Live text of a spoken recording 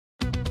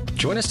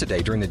Join us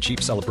today during the Jeep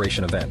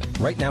Celebration event.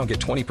 Right now, get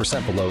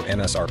 20% below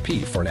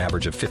MSRP for an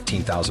average of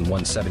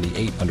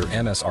 $15,178 under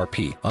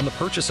MSRP on the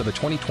purchase of a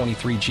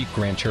 2023 Jeep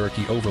Grand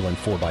Cherokee Overland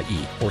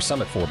 4xE or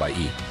Summit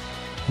 4xE.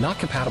 Not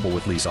compatible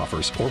with lease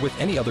offers or with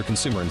any other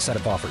consumer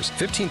incentive offers.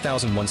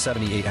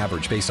 $15,178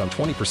 average based on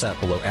 20%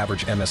 below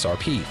average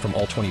MSRP from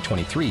all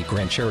 2023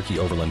 Grand Cherokee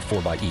Overland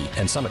 4xE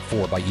and Summit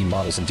 4xE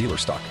models in dealer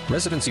stock.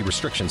 Residency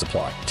restrictions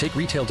apply. Take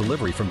retail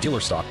delivery from dealer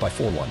stock by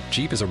 4/1.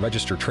 Jeep is a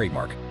registered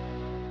trademark.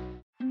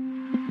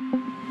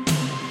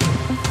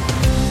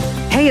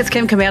 Hey, it's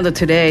Kim Komando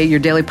today, your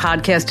daily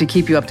podcast to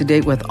keep you up to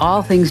date with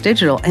all things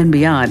digital and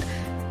beyond.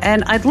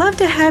 And I'd love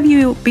to have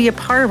you be a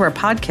part of our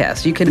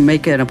podcast. You can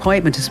make an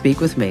appointment to speak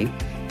with me.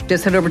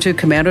 Just head over to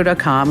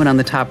komando.com, and on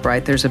the top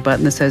right, there's a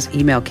button that says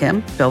Email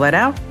Kim. Fill that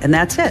out, and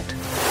that's it.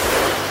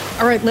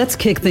 All right, let's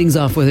kick things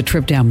off with a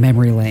trip down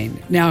memory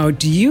lane. Now,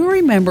 do you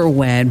remember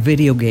when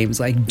video games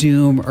like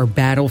Doom or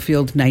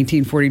Battlefield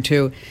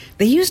 1942,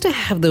 they used to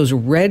have those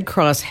Red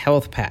Cross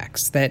health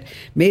packs that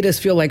made us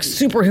feel like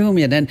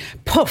superhuman and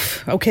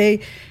poof, okay?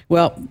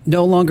 Well,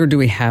 no longer do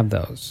we have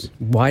those.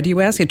 Why do you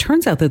ask? It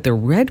turns out that the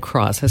Red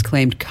Cross has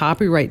claimed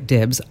copyright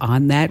dibs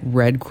on that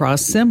Red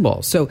Cross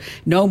symbol. So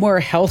no more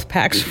health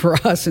packs for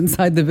us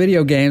inside the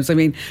video games. I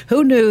mean,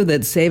 who knew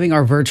that saving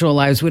our virtual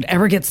lives would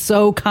ever get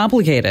so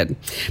complicated?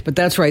 But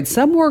that's right.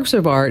 Some works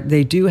of art,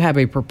 they do have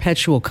a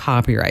perpetual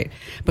copyright.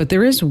 But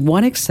there is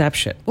one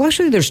exception. Well,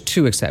 actually, there's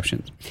two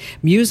exceptions.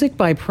 Music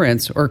by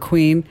Prince or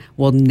Queen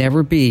will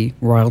never be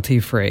royalty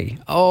free.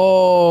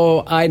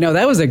 Oh, I know.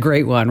 That was a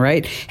great one,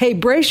 right? Hey,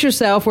 brace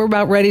yourself. We're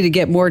about ready to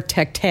get more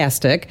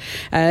tech-tastic.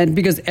 And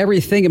because every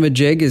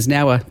thingamajig is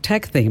now a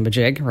tech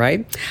thingamajig,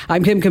 right?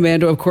 I'm Kim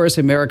Komando, of course,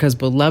 America's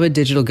beloved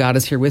digital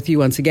goddess, here with you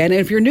once again. And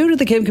if you're new to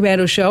the Kim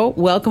Komando Show,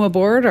 welcome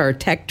aboard our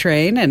tech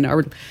train. And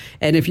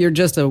if you're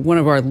just one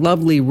of our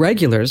lovely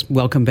regulars,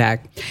 welcome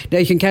back. Now,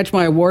 you can catch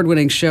my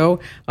award-winning show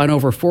on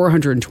over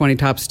 420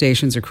 top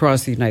stations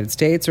across the United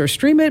States, or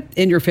stream it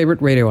in your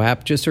favorite radio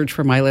app. Just search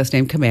for my last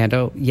name,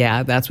 Komando.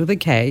 Yeah, that's with a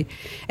K.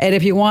 And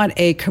if you want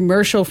a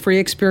commercial-free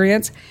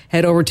experience,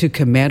 head over to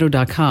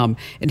komando.com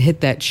and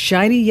hit that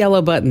shiny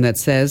yellow button that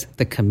says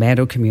the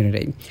Komando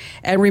Community.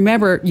 And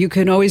remember, you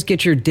can always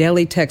get your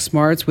daily tech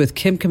smarts with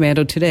Kim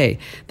Komando Today.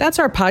 That's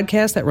our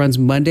podcast that runs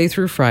Monday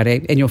through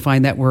Friday, and you'll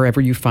find that wherever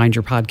you find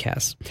your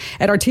podcasts.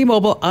 And our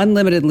T-Mobile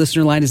Unlimited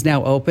listener line is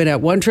now open at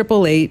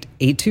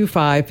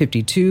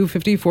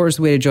 1-888-825-5254 is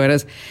the way to join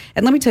us.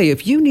 And let me tell you,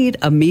 if you need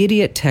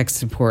immediate tech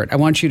support, I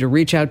want you to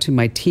reach out to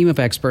my team of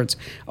experts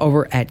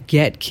over at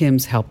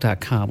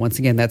getkimshelp.com. Once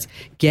again, that's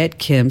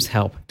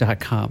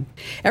getkimshelp.com.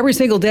 Every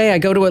single day, I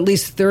go to at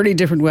least 30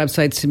 different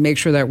websites to make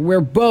sure that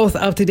we're both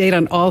up to date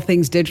on all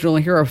things digital.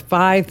 And here are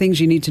 5 things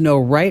you need to know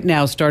right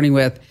now, starting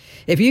with,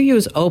 if you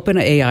use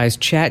OpenAI's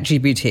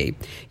ChatGPT,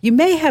 you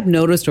may have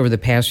noticed over the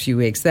past few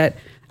weeks that,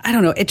 I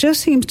don't know, it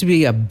just seems to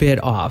be a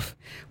bit off.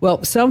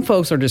 Well, some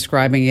folks are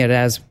describing it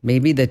as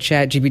maybe the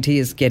ChatGPT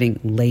is getting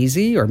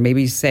lazy, or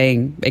maybe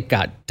saying it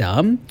got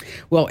dumb.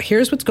 Well,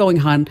 here's what's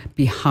going on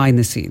behind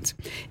the scenes.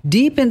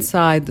 Deep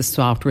inside the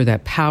software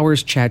that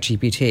powers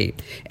ChatGPT,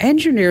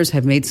 engineers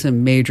have made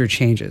some major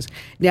changes.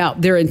 Now,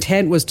 their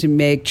intent was to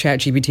make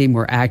ChatGPT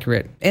more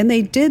accurate, and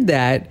they did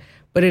that,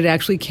 but it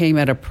actually came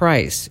at a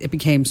price. It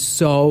became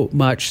so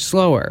much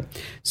slower.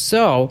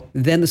 So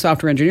then the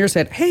software engineer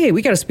said, hey,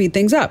 we got to speed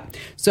things up.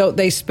 So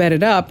they sped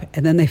it up,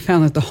 and then they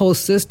found that the whole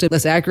system is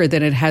less accurate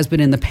than it has been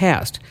in the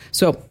past.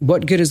 So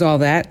what good is all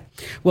that?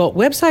 Well,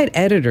 website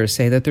editors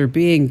say that they're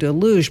being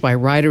deluged by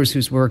writers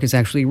whose work is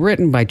actually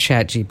written by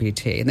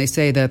ChatGPT. And they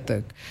say that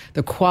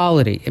the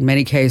quality, in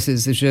many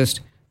cases, is just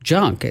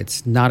junk.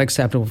 It's not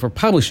acceptable for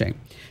publishing.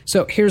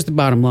 So here's the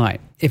bottom line.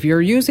 If you're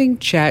using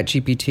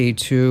ChatGPT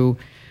to,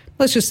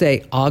 let's just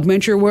say,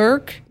 augment your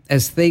work,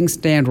 as things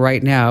stand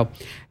right now,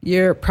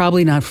 you're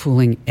probably not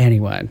fooling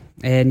anyone.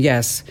 And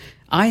yes,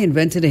 I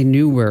invented a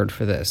new word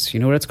for this. You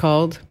know what it's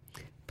called?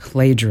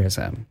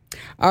 Plagiarism.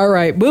 All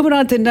right, moving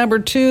on to number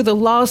 2, the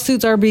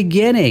lawsuits are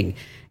beginning.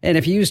 And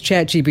if you use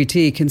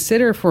ChatGPT,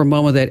 consider for a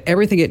moment that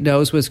everything it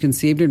knows was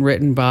conceived and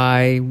written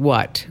by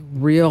what?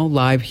 Real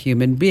live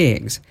human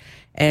beings.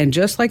 And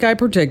just like I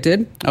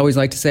predicted, I always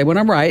like to say when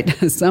I'm right,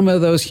 some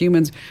of those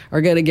humans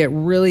are going to get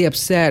really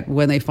upset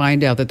when they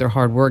find out that their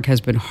hard work has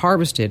been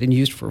harvested and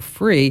used for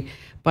free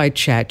by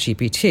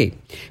ChatGPT.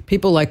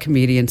 People like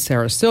comedian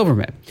Sarah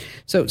Silverman.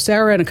 So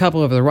Sarah and a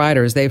couple of the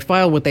writers, they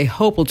filed what they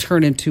hope will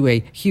turn into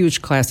a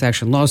huge class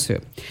action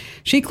lawsuit.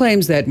 She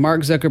claims that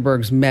Mark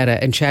Zuckerberg's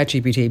Meta and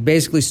ChatGPT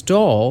basically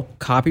stole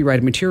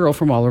copyrighted material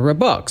from all of her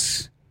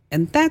books.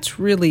 And that's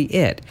really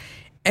it.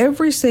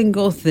 Every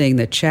single thing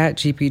that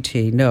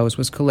ChatGPT knows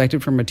was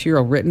collected from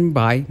material written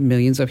by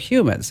millions of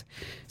humans.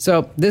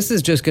 So this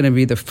is just going to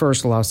be the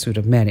first lawsuit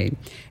of many.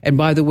 And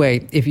by the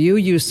way, if you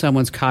use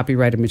someone's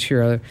copyrighted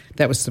material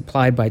that was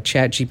supplied by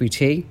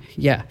ChatGPT,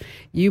 yeah,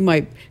 you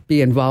might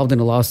be involved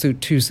in a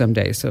lawsuit too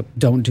someday. So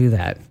don't do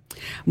that.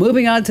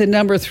 Moving on to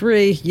number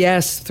 3,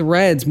 yes,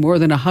 Threads. More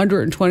than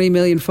 120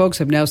 million folks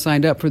have now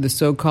signed up for the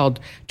so-called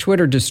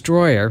Twitter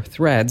destroyer,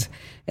 Threads.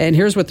 And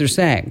here's what they're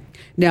saying.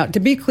 Now, to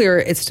be clear,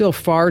 it's still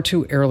far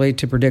too early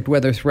to predict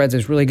whether Threads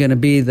is really going to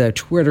be the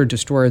Twitter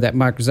destroyer that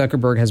Mark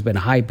Zuckerberg has been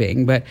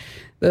hyping. But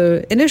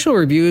the initial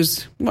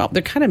reviews, well,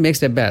 they're kind of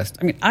mixed at best.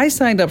 I mean, I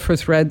signed up for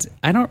Threads.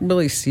 I don't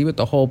really see what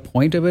the whole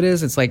point of it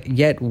is. It's like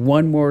yet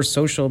one more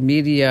social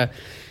media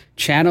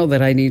channel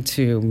that I need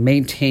to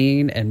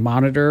maintain and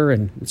monitor.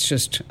 And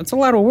it's a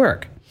lot of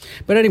work.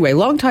 But anyway,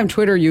 longtime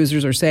Twitter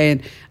users are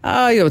saying,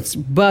 it's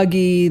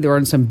buggy. There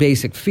aren't some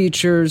basic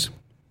features.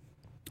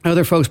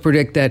 Other folks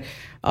predict that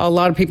a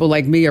lot of people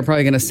like me are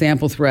probably going to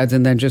sample Threads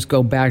and then just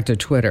go back to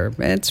Twitter.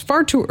 And it's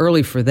far too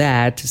early for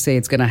that to say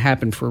it's going to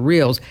happen for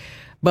reals.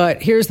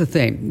 But here's the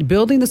thing.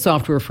 Building the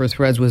software for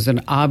Threads was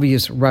an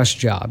obvious rush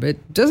job.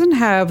 It doesn't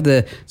have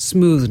the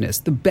smoothness,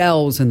 the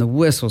bells and the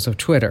whistles of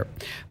Twitter.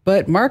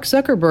 But Mark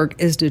Zuckerberg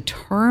is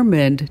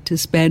determined to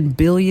spend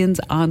billions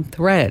on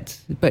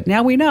Threads. But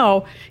now we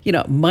know,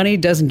 money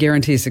doesn't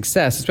guarantee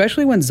success,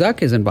 especially when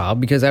Zuck is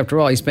involved, because after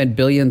all, he spent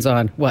billions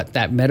on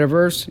that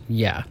metaverse?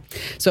 Yeah.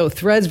 So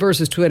Threads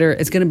versus Twitter,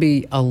 it's going to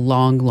be a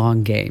long,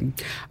 long game.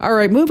 All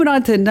right, moving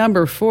on to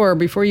number 4.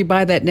 Before you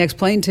buy that next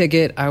plane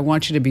ticket, I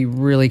want you to be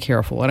really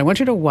careful. And I want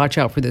you to watch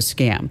out for this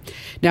scam.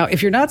 Now,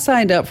 if you're not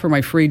signed up for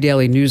my free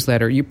daily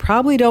newsletter, you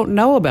probably don't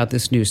know about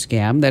this new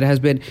scam that has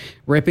been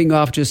ripping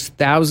off just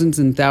thousands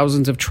and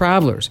thousands of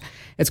travelers.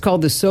 It's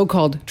called the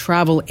so-called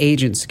travel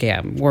agent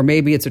scam, or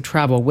maybe it's a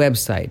travel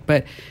website.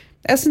 But in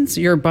essence,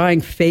 you're buying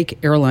fake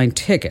airline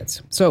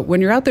tickets. So when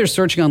you're out there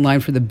searching online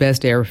for the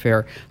best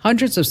airfare,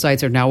 hundreds of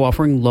sites are now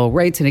offering low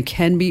rates, and it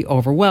can be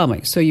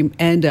overwhelming. So you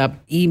end up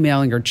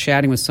emailing or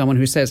chatting with someone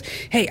who says,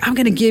 hey, I'm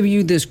going to give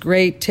you this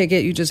great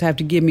ticket. You just have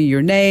to give me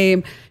your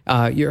name,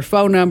 your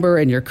phone number,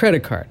 and your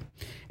credit card.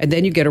 And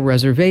then you get a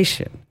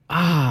reservation.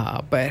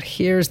 But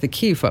here's the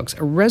key, folks.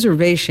 A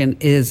reservation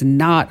is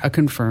not a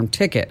confirmed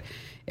ticket.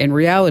 In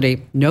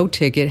reality, no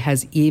ticket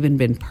has even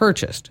been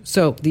purchased.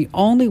 So the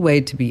only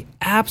way to be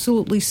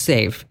absolutely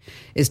safe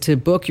is to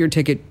book your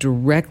ticket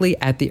directly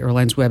at the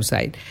airline's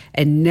website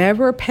and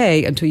never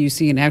pay until you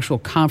see an actual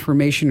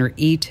confirmation or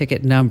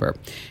e-ticket number.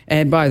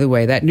 And by the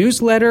way, that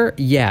newsletter,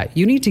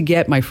 you need to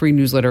get my free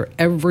newsletter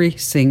every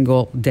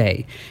single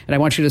day. And I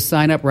want you to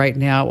sign up right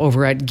now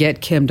over at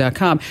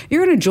getkim.com.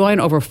 You're going to join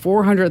over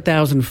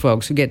 400,000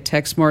 folks who get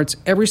Tech Smarts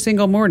every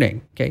single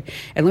morning. Okay.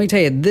 And let me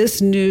tell you,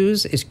 this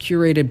news is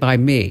curated by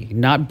me,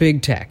 not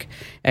big tech.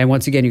 And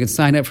once again, you can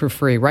sign up for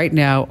free right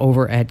now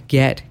over at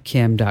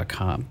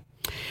getkim.com.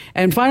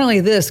 And finally,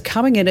 this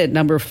coming in at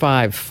number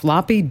 5,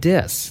 floppy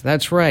disks.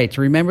 That's right.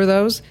 Remember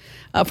those?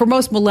 For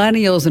most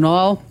millennials and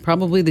all,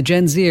 probably the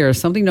Gen Zers,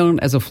 something known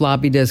as a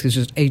floppy disk is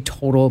just a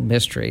total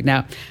mystery.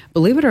 Now,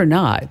 believe it or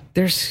not,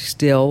 they're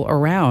still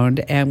around.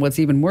 And what's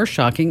even more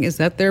shocking is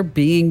that they're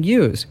being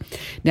used.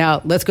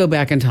 Now, let's go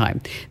back in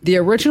time. The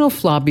original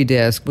floppy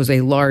disk was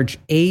a large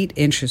 8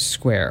 inches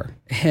square.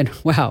 And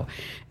wow,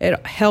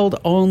 it held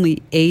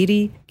only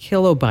 80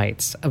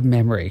 kilobytes of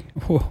memory.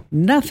 Whoa,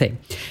 nothing.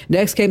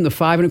 Next came the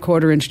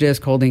 5.25-inch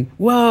disk holding,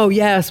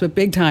 but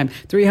big time,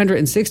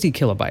 360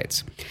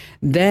 kilobytes.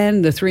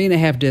 Then the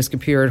 3.5 disk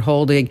appeared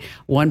holding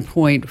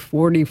 1.44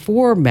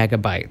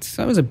 megabytes.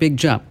 That was a big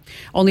jump.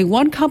 Only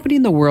one company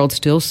in the world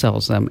still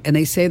sells them, and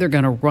they say they're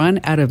going to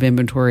run out of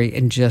inventory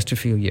in just a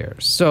few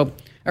years. So,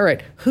 all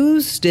right,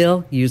 who's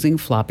still using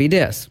floppy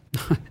disks?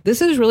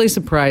 This is really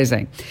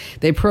surprising.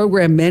 They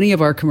program many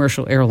of our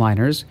commercial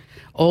airliners,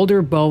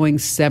 older Boeing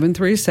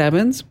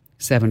 737s,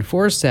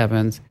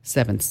 747s,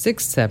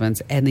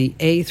 767s, and the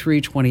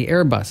A320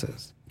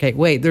 Airbuses. Okay,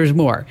 wait, there's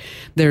more.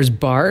 There's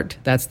BART,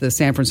 that's the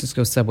San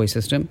Francisco subway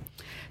system.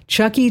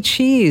 Chuck E.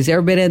 Cheese,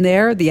 ever been in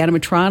there? The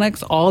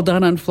animatronics, all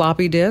done on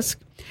floppy disk.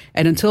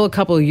 And until a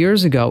couple of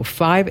years ago,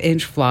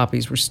 5-inch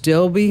floppies were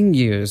still being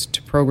used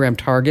to program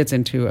targets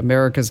into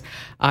America's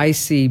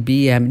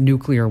ICBM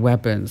nuclear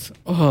weapons.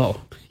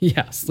 Oh,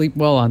 yeah, sleep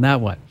well on that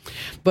one.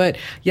 But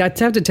yeah, I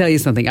have to tell you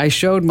something. I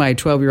showed my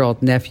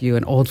 12-year-old nephew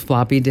an old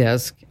floppy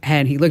disk,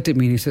 and he looked at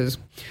me and he says,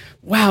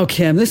 wow,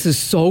 Kim, this is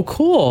so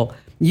cool.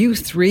 You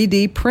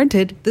 3D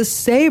printed the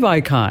save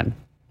icon.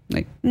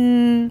 Like,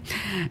 no,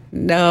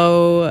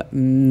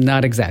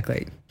 not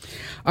exactly.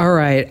 All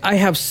right. I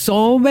have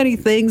so many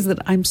things that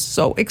I'm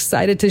so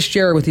excited to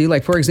share with you.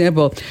 Like, for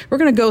example, we're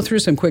going to go through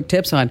some quick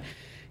tips on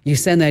you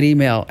send that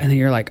email and then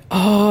you're like,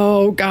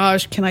 oh,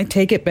 gosh, can I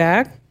take it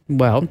back?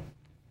 Well,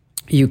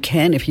 you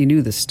can if you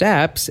knew the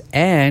steps,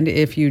 and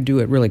if you do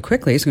it really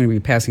quickly, it's going to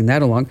be passing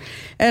that along.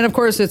 And of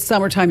course, it's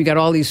summertime. You got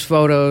all these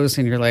photos,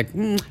 and you're like,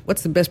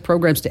 what's the best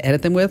programs to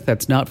edit them with?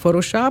 That's not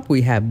Photoshop.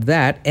 We have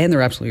that, and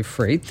they're absolutely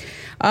free.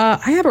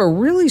 I have a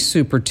really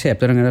super tip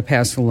that I'm going to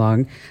pass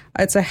along.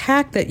 It's a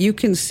hack that you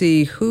can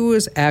see who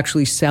is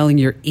actually selling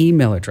your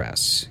email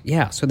address.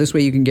 Yeah, so this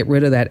way you can get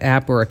rid of that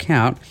app or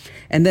account.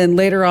 And then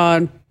later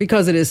on,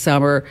 because it is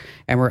summer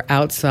and we're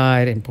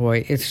outside, and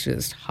boy, it's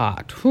just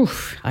hot. Whew,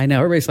 I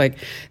know, everybody's like,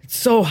 it's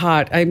so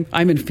hot. I'm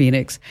in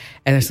Phoenix,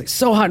 and it's like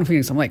so hot in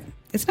Phoenix. I'm like,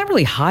 it's not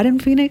really hot in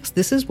Phoenix.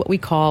 This is what we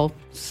call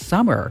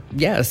summer.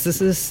 Yes,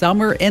 this is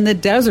summer in the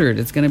desert.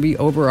 It's going to be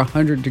over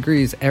 100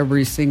 degrees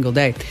every single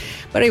day.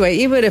 But anyway,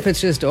 even if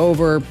it's just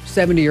over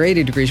 70 or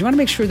 80 degrees, you want to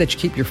make sure that you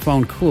keep your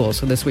phone cool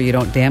so this way you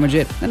don't damage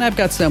it. And I've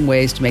got some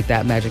ways to make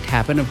that magic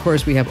happen. Of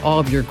course, we have all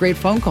of your great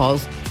phone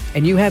calls,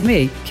 and you have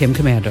me, Kim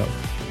Komando.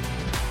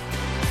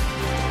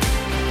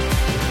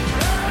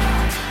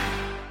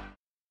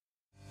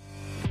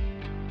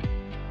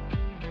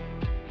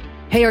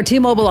 Hey, our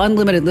T-Mobile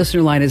Unlimited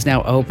listener line is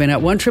now open at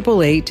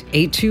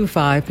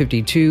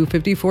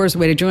 1-888-825-5254 is the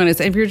way to join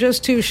us. And if you're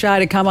just too shy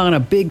to come on a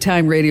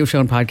big-time radio show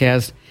and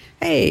podcast,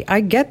 hey,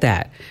 I get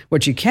that.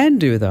 What you can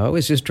do, though,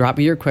 is just drop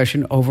me your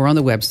question over on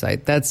the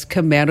website. That's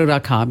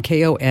komando.com,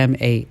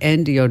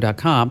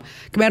 Komando.com.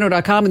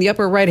 Komando.com. In the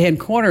upper right-hand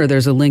corner,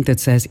 there's a link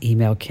that says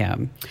Email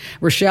Kim.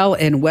 Rochelle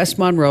in West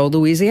Monroe,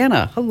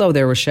 Louisiana. Hello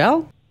there,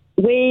 Rochelle.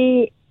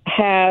 We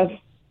have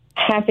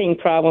having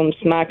problems.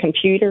 My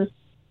computer,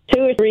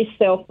 2 or 3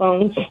 cell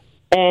phones,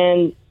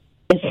 and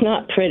it's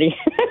not pretty.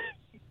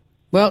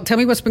 Well, tell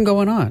me what's been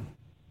going on.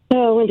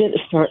 Oh, when did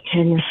it start,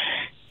 Tanya?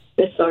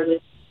 It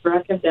started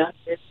right down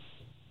here.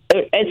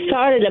 It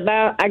started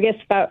about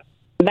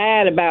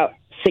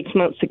 6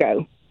 months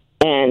ago,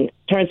 and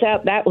turns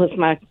out that was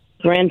my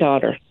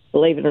granddaughter,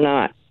 believe it or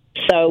not.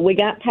 So we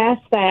got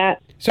past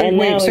that. So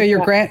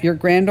your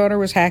granddaughter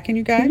was hacking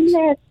you guys?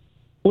 Yes,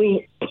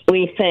 we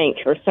think,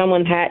 or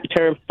someone hacked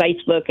her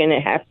Facebook, and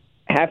it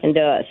happened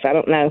to us. I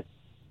don't know.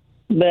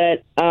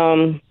 But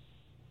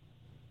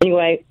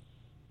anyway,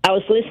 I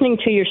was listening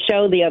to your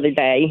show the other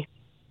day,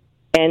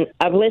 and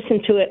I've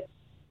listened to it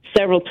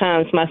several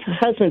times. My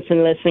husband's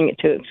been listening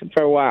to it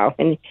for a while,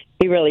 and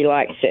he really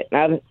likes it.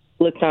 And I've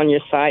looked on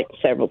your site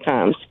several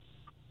times.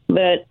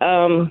 But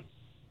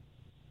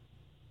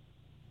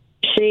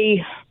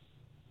she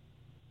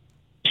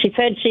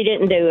said she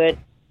didn't do it,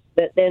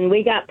 but then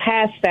we got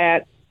past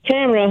that.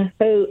 Tamara,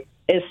 who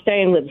is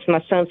staying with us,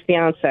 my son's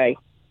fiance,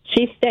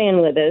 she's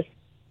staying with us,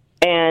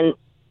 and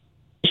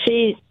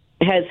she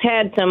has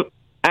had some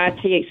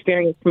IT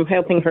experience from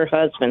helping her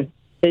husband,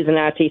 who's an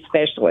IT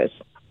specialist.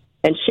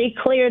 And she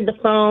cleared the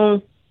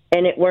phone,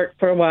 and it worked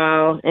for a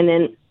while, and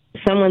then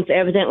someone's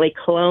evidently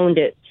cloned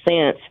it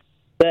since.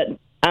 But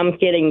I'm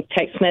getting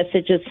text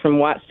messages from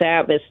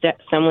WhatsApp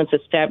that someone's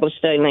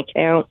established an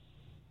account,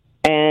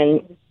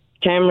 and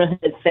Tamara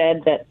had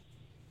said that,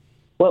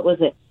 what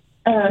was it?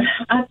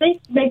 I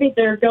think maybe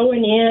they're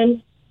going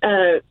in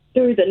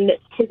through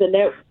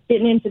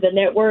getting into the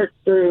network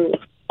through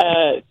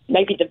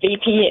maybe the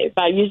VPN,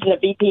 by using a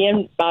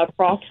VPN by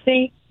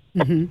proxy.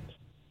 Mm-hmm.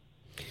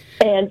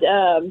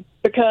 And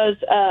because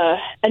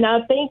and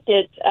I think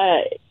it's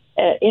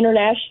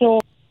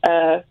international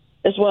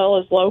as well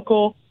as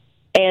local,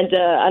 and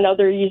I know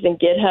they're using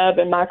GitHub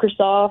and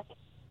Microsoft,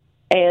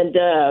 and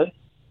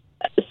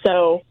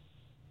so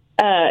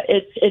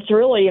it's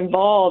really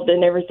involved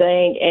in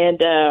everything, and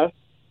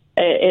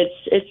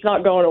it's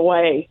not going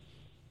away.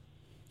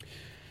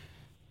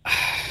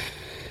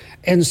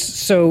 And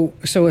so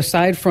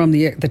aside from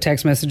the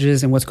text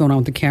messages and what's going on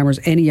with the cameras,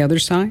 any other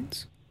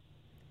signs?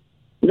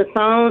 The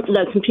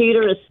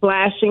computer is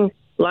flashing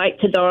light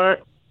to dark.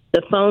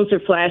 The phones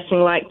are flashing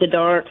light to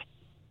dark.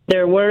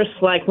 They're worse,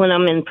 like when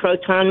I'm in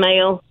Proton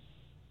Mail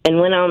and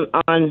when I'm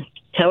on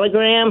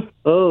Telegram.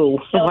 Oh,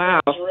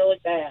 wow. It's really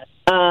bad.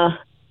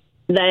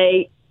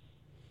 They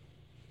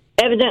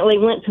evidently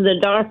went to the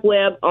dark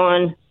web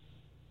on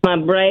my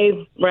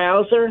Brave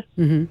browser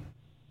because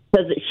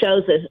it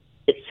shows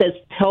it says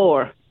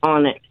Tor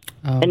on it.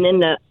 Oh. And then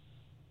the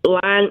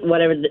line,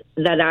 whatever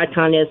that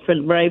icon is for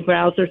the Brave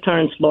browser,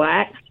 turns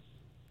black.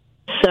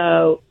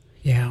 So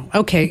yeah,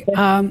 okay.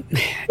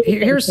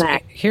 Here's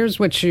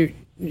what you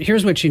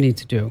need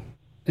to do,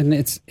 and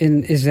is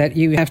that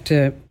you have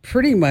to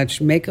pretty much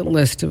make a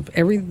list of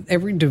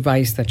every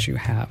device that you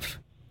have.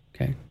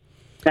 Okay.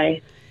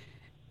 Okay.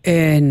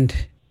 And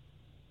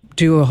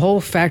do a whole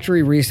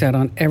factory reset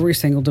on every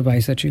single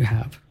device that you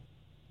have.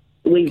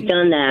 We've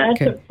done that.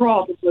 That's the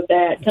problem with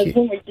that, because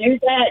when we do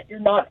that,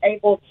 you're not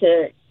able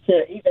to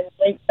even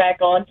link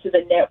back onto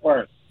the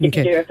network.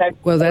 Okay.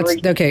 Well, that's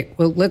okay.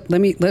 Well, let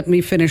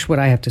me finish what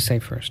I have to say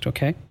first.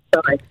 Okay.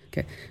 Sorry.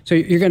 Okay. So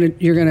you're gonna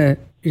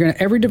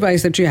every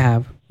device that you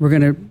have, we're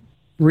gonna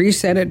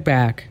reset it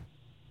back.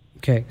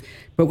 Okay.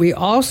 But we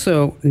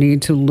also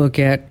need to look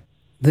at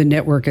the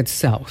network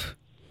itself.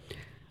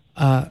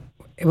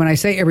 When I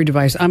say every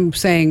device, I'm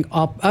saying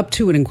up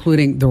to and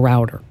including the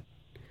router.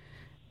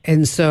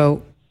 And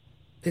so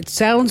it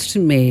sounds to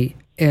me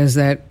is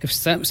that if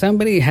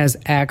somebody has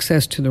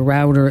access to the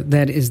router,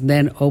 that is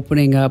then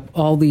opening up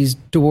all these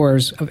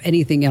doors of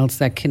anything else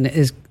that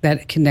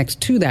connects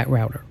to that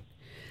router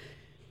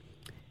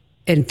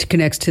and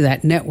connects to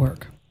that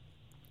network.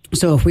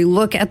 So if we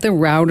look at the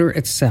router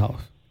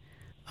itself,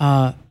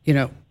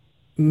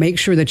 make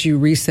sure that you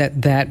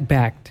reset that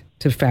back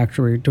to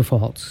factory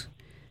defaults.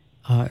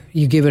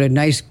 You give it a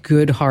nice,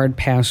 good, hard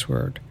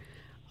password.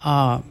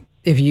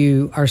 If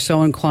you are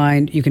so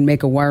inclined, you can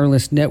make a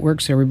wireless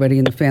network so everybody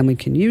in the family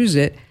can use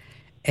it.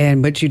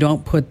 but you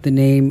don't put the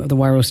name of the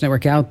wireless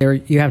network out there.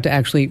 You have to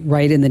actually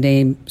write in the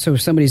name. So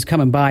if somebody's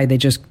coming by, they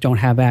just don't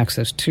have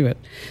access to it.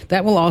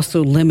 That will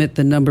also limit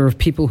the number of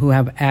people who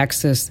have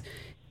access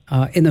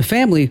in the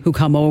family who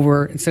come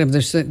over instead of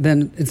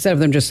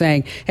them just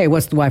saying, "Hey,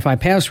 what's the Wi-Fi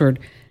password?"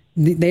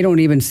 They don't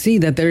even see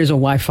that there is a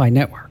Wi-Fi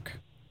network.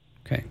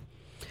 Okay.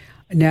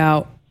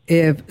 Now,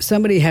 if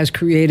somebody has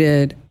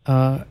created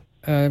a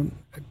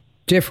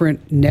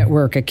different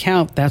network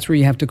account, that's where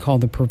you have to call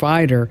the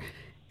provider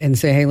and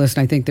say, "Hey,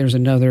 listen, I think there's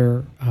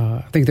another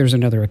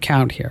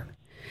account here."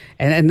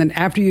 And then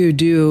after you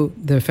do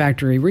the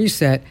factory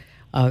reset,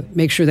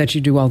 make sure that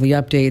you do all the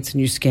updates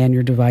and you scan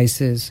your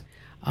devices.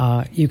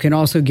 You can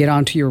also get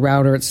onto your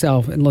router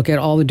itself and look at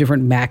all the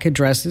different MAC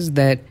addresses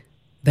that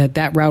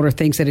router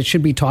thinks that it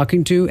should be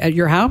talking to at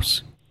your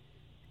house,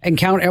 and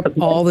count up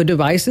all the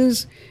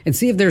devices and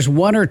see if there's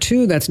one or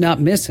two that's not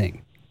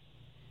missing,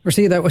 or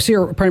see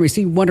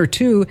one or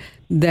two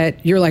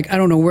that you're like, I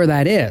don't know where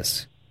that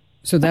is.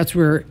 So that's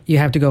where you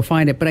have to go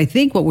find it. But I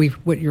think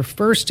what your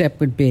first step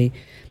would be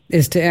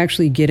is to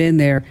actually get in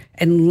there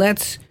and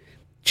let's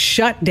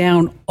shut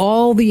down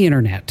all the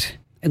internet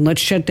and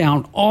let's shut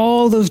down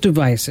all those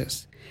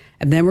devices.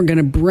 And then we're going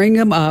to bring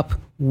them up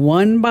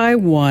one by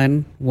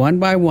one. We're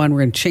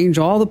going to change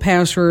all the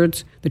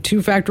passwords, the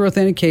two-factor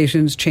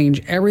authentications,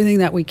 change everything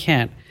that we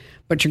can.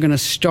 But you're going to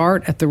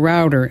start at the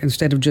router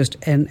instead of just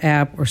an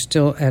app or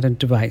still at a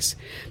device.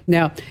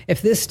 Now,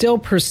 if this still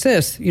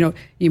persists, you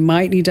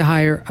might need to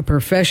hire a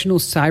professional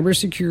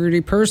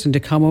cybersecurity person to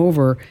come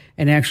over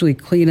and actually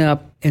clean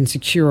up and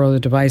secure all the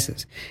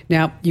devices.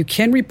 Now, you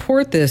can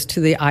report this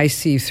to the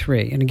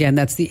IC3. And again,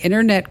 that's the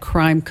Internet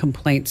Crime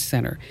Complaint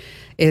Center.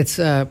 It's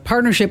a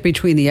partnership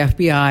between the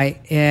FBI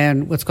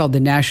and what's called the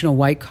National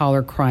White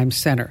Collar Crime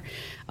Center.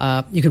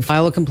 You can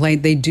file a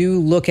complaint. They do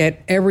look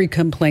at every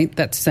complaint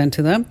that's sent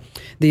to them.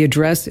 The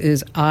address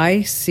is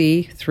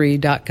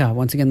ic3.gov.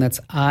 Once again, that's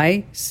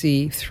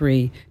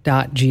ic3.gov,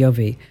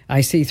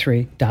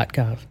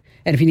 ic3.gov.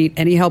 And if you need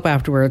any help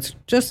afterwards,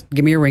 just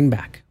give me a ring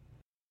back.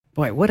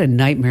 Boy, what a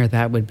nightmare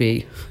that would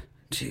be.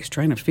 Jeez,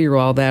 trying to figure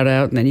all that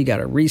out, and then you got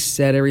to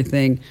reset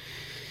everything.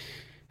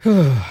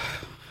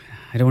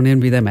 I don't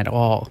envy them at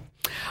all.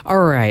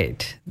 All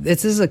right,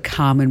 this is a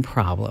common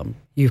problem.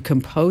 You've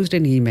composed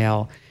an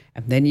email,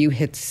 and then you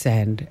hit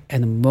send.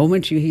 And the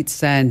moment you hit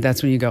send,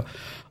 that's when you go,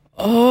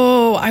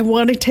 oh, I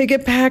want to take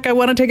it back.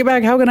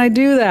 How can I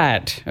do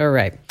that? All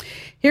right.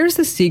 Here's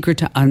the secret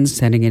to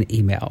unsending an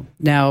email.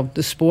 Now,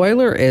 the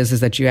spoiler is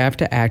that you have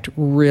to act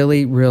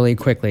really, really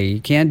quickly.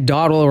 You can't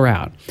dawdle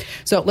around.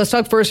 So let's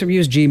talk first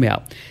use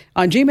Gmail.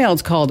 On Gmail,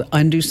 it's called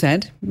undo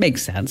send.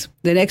 Makes sense.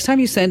 The next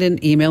time you send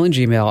an email in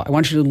Gmail, I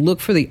want you to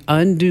look for the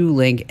undo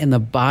link in the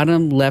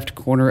bottom left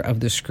corner of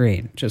the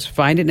screen. Just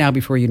find it now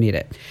before you need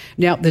it.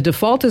 Now, the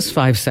default is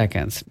 5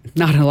 seconds.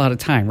 Not a lot of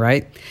time,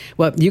 right?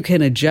 Well, you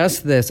can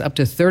adjust this up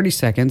to 30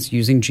 seconds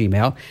using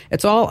Gmail.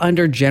 It's all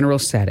under general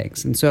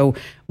settings. And so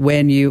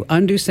when you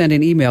undo send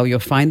an email, you'll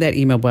find that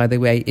email, by the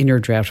way, in your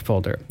draft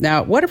folder.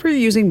 Now, what if you're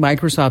using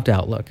Microsoft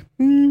Outlook?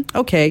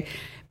 Okay.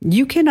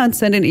 You can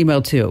unsend an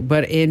email too,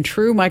 but in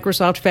true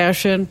Microsoft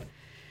fashion,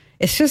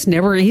 it's just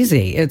never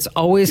easy. It's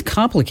always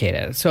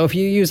complicated. So if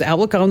you use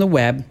Outlook on the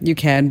web, you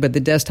can, but the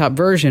desktop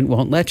version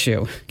won't let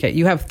you. Okay,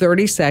 you have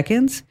 30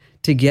 seconds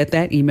to get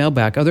that email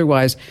back.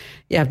 Otherwise,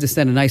 you have to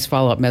send a nice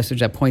follow-up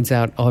message that points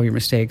out all of your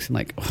mistakes and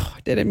like, oh,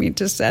 I didn't mean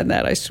to send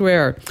that, I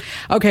swear.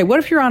 Okay, what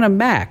if you're on a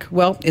Mac?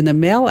 Well, in the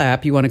Mail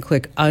app, you want to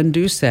click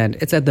Undo Send.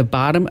 It's at the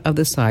bottom of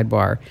the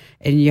sidebar,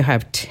 and you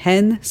have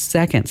 10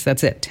 seconds.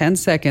 That's it, 10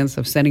 seconds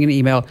of sending an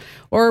email.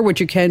 Or what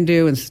you can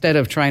do, instead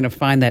of trying to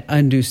find that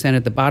Undo Send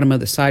at the bottom of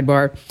the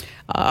sidebar,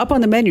 up on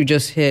the menu,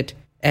 just hit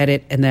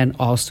Edit, and then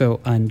also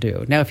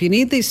Undo. Now, if you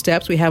need these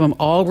steps, we have them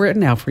all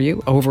written out for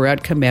you over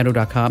at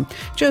Komando.com.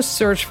 Just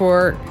search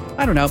for,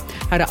 how to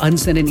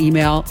unsend an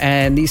email,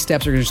 and these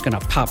steps are just going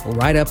to pop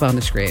right up on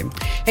the screen.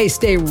 Hey,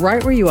 stay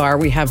right where you are.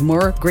 We have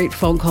more great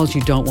phone calls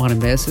you don't want to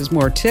miss. There's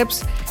more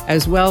tips,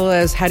 as well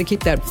as how to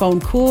keep that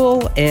phone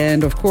cool,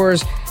 and of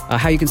course,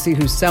 how you can see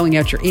who's selling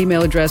out your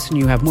email address, and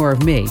you have more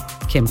of me,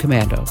 Kim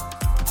Komando.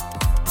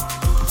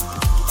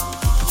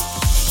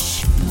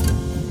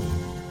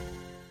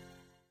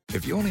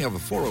 If you only have a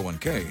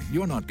 401k,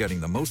 you're not getting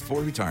the most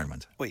for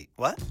retirement. Wait,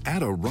 what?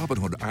 Add a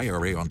Robinhood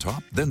IRA on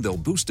top, then they'll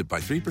boost it by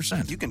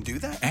 3%. You can do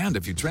that? And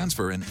if you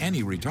transfer in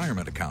any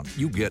retirement account,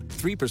 you get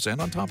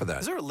 3% on top of that.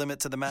 Is there a limit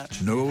to the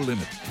match? No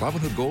limit.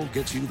 Robinhood Gold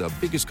gets you the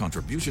biggest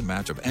contribution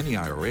match of any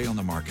IRA on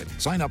the market.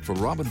 Sign up for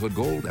Robinhood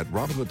Gold at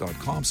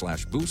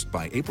Robinhood.com/boost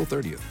by April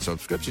 30th.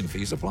 Subscription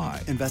fees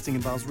apply. Investing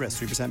involves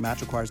risk. 3%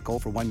 match requires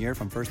gold for 1 year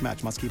from first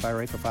match. Must keep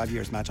IRA for 5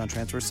 years. Match on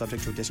transfers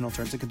subject to additional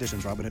terms and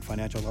conditions. Robinhood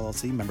Financial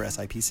LLC, member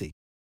SIPC.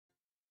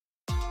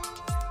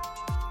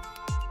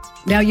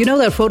 Now, you know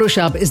that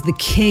Photoshop is the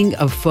king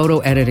of photo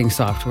editing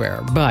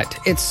software, but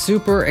it's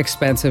super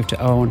expensive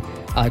to own,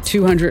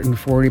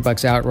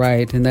 $240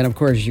 outright. And then, of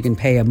course, you can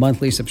pay a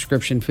monthly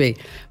subscription fee.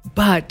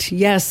 But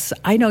yes,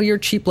 I know you're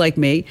cheap like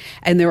me,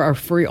 and there are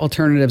free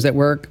alternatives that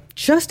work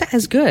just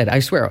as good, I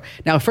swear.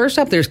 Now, first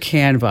up, there's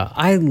Canva.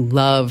 I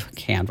love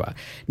Canva.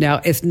 Now,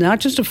 it's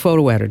not just a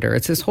photo editor.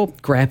 It's this whole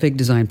graphic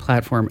design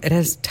platform. It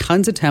has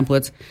tons of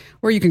templates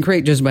where you can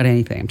create just about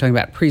anything. I'm talking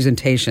about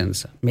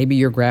presentations, maybe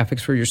your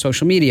graphics for your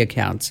social media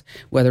accounts,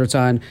 whether it's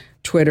on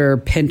Twitter,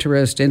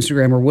 Pinterest,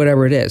 Instagram, or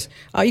whatever it is.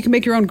 You can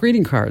make your own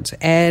greeting cards,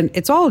 and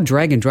it's all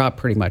drag and drop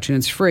pretty much, and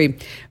it's free.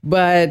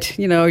 But,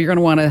 you're going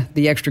to want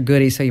the extra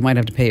goodies, so you might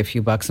have to pay a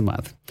few bucks a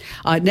month.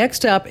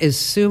 Next up is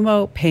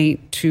Sumo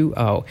Paint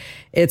 2.0.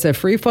 It's a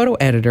free photo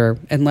editor,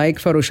 and like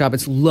Photoshop,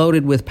 it's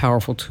loaded with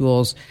powerful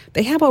tools.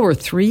 They have over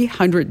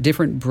 300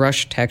 different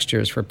brush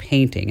textures for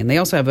painting, and they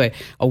also have a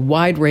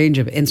wide range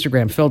of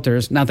Instagram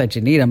filters. Not that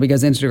you need them,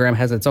 because Instagram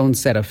has its own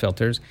set of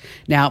filters.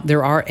 Now,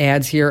 there are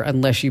ads here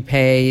unless you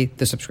pay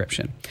the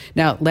subscription.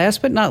 Now,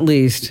 last but not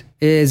least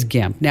is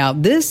GIMP. Now,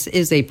 this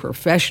is a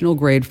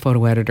professional-grade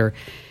photo editor.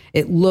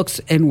 It looks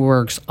and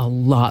works a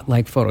lot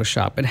like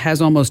Photoshop. It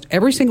has almost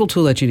every single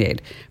tool that you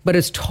need, but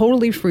it's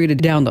totally free to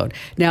download.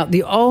 Now,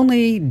 the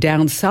only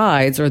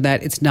downsides are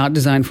that it's not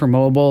designed for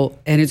mobile,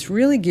 and it's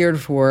really geared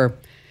for,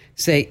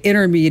 say,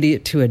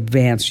 intermediate to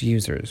advanced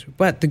users.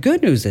 But the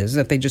good news is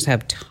that they just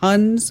have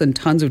tons and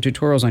tons of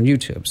tutorials on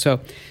YouTube. So,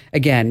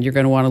 again, you're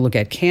going to want to look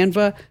at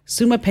Canva,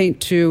 Sumo Paint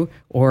 2,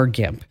 or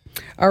GIMP.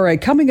 All right,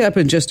 coming up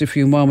in just a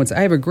few moments, I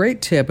have a great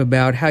tip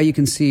about how you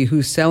can see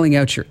who's selling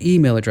out your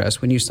email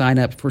address when you sign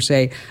up for,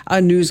 say,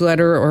 a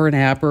newsletter or an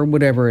app or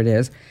whatever it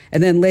is.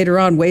 And then later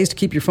on, ways to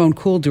keep your phone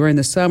cool during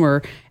the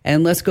summer.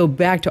 And let's go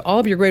back to all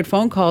of your great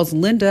phone calls.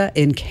 Linda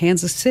in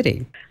Kansas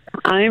City.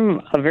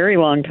 I'm a very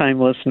long-time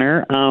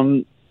listener.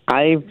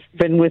 I've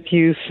been with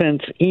you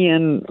since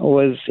Ian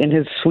was, in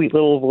his sweet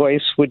little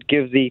voice, would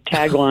give the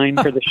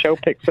tagline for the show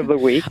picks of the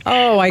week.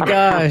 Oh, my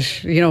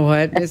gosh. You know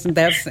what? Isn't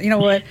that,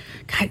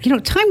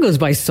 God, time goes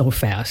by so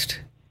fast,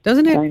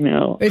 doesn't it? I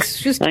know.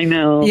 It's just, I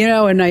know.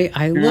 And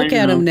I look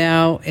at him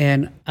now,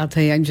 and I'll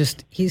tell you,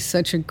 he's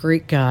such a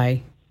great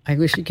guy. I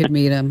wish you could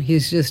meet him.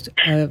 He's just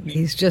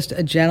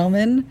a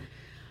gentleman.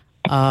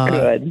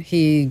 Good.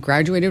 He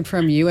graduated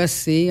from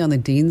USC on the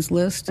dean's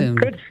list. And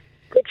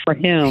Good for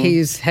him.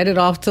 He's headed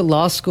off to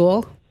law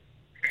school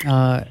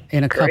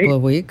in a couple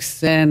of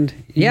weeks. And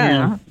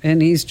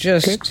and he's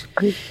just,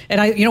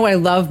 and what I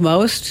love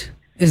most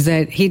is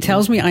that he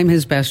tells me I'm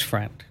his best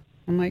friend.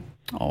 I'm like,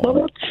 oh.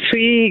 Well,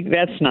 see,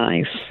 that's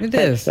nice.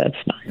 That's nice.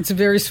 It's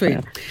very sweet.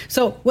 Yeah.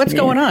 So what's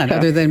going on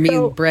other than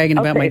me bragging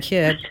about my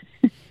kid?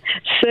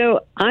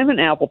 So I'm an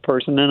Apple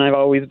person, and I've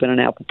always been an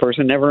Apple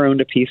person, never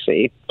owned a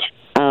PC.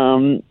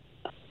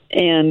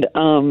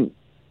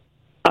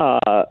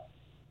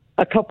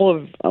 A couple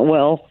of,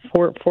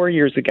 4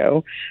 years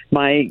ago,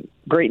 my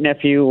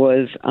great-nephew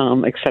was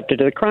accepted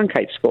to the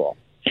Cronkite School.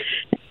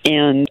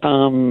 And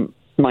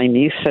my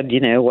niece said,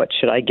 what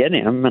should I get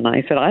him? And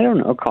I said, I don't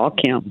know, call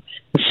Kim.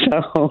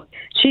 So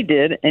she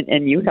did,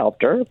 and you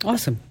helped her.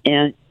 Awesome.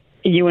 And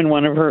you and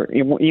one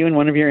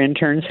of your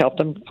interns helped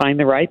him find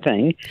the right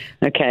thing.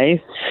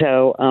 Okay,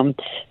 so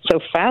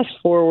fast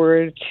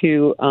forward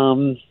to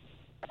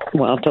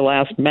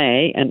last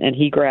May, and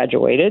he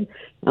graduated.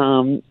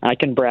 I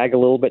can brag a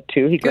little bit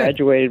too. He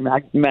graduated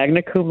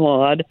magna cum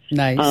laude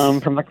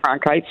from the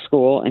Cronkite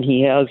School, and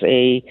he has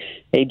a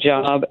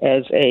job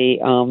as a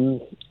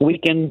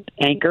weekend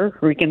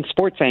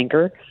sports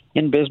anchor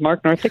in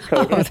Bismarck, North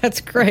Dakota. Oh,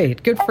 that's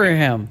great. Good for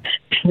him.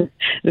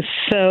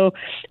 So,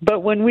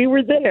 but when we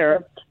were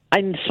there,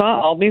 I saw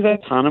all these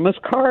autonomous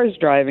cars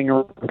driving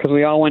around because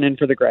we all went in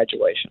for the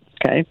graduation.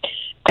 Okay,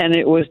 and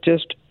it was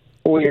just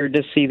weird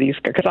to see these,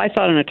 because I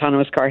thought an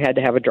autonomous car had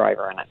to have a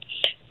driver in it,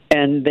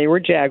 and they were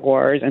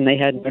Jaguars and they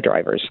had no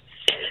drivers.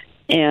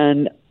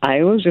 And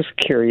I was just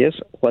curious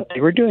what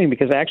they were doing,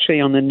 because actually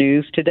on the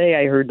news today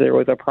I heard there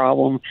was a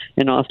problem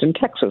in Austin,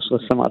 Texas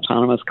with some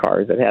autonomous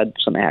cars that had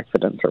some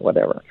accidents or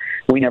whatever.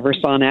 We never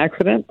saw an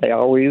accident. They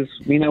always,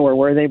 were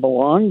where they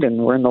belonged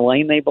and were in the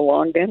lane they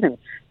belonged in and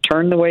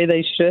turned the way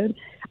they should.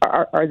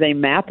 Are they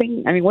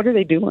mapping? What are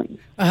they doing?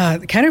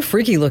 Kind of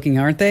freaky looking,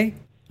 aren't they?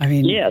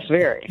 Yes,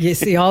 very. You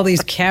see all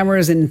these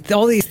cameras and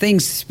all these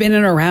things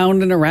spinning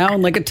around and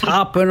around like a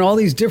top and all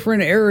these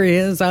different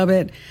areas of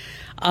it.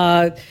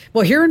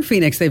 Well, here in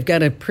Phoenix, they've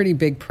got a pretty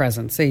big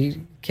presence. They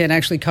can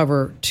actually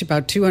cover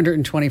about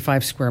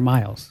 225 square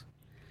miles.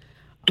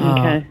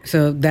 Okay.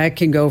 So that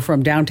can go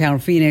from downtown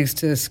Phoenix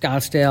to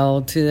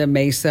Scottsdale to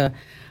Mesa.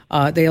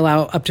 They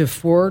allow up to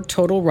 4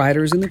 total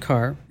riders in the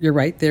car. You're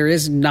right. There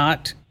is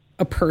not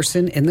a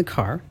person in the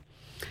car.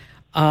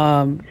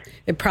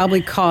 It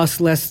probably costs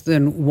less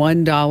than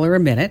 $1 a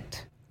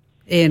minute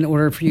in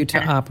order for you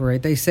to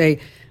operate. They say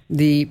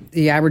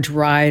the average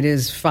ride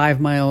is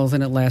 5 miles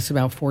and it lasts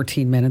about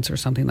 14 minutes or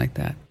something like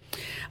that.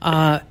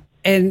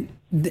 And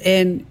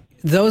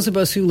those of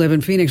us who live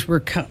in Phoenix,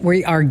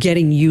 we are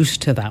getting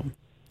used to them.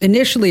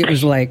 Initially, it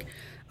was like,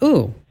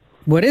 ooh,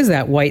 what is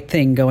that white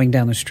thing going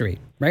down the street,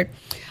 right?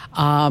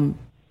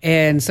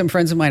 And some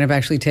friends of mine have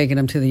actually taken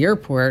them to the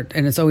airport,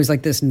 and it's always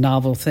like this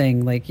novel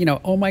thing, like,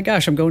 oh my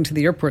gosh, I'm going to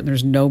the airport and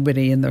there's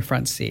nobody in the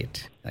front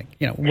seat. Like,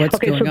 what's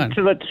going on?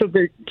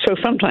 So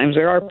sometimes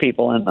there are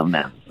people in them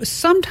then.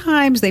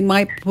 Sometimes they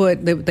might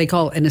put, they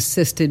call an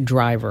assisted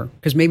driver,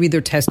 because maybe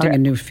they're testing a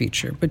new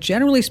feature. But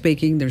generally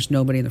speaking, there's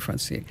nobody in the front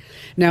seat.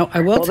 Now,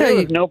 I will tell you.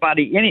 There was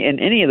nobody in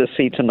any of the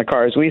seats in the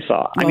cars we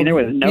saw. I mean, there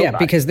was nobody. Yeah,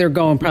 because they're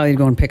probably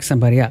going to pick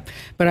somebody up.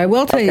 But I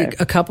will tell you,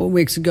 a couple of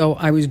weeks ago,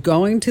 I was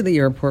going to the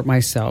airport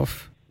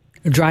myself,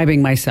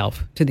 driving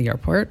myself to the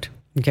airport,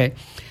 okay?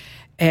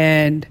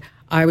 And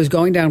I was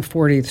going down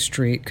 40th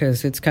Street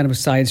because it's kind of a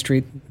side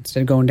street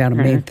instead of going down a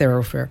main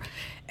thoroughfare.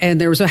 And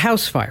there was a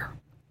house fire.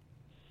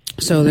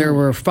 So there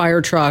were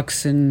fire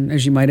trucks and,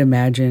 as you might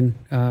imagine,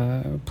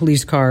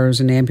 police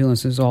cars and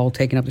ambulances all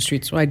taking up the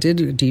street. So I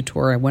did a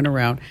detour. I went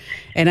around.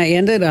 And I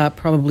ended up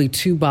probably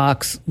 2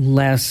 blocks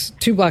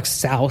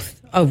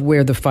south of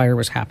where the fire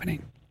was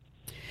happening.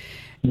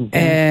 Mm-hmm.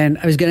 And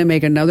I was going to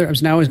make I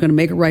was going to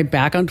make it right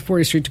back onto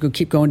 40th Street to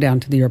keep going down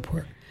to the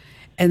airport.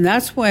 And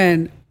that's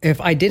when, if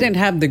I didn't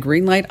have the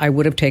green light, I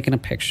would have taken a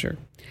picture,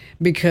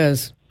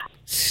 because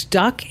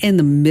stuck in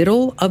the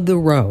middle of the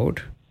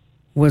road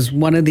was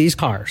one of these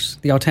cars,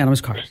 the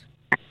autonomous cars.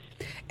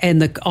 And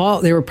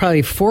there were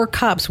probably 4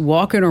 cops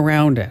walking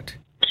around it.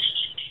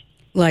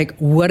 Like,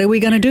 what are we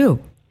going to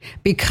do?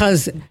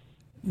 Because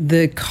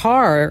the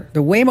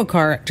Waymo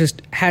car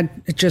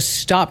just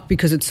stopped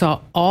because it saw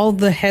all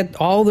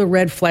the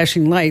red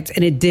flashing lights,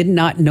 and it did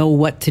not know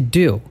what to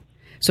do.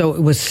 So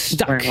it was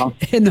stuck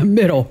in the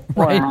middle,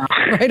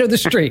 right of the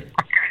street.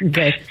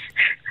 Okay.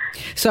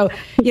 So,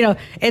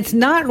 it's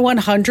not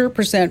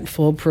 100%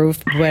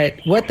 foolproof, but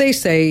what they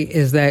say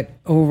is that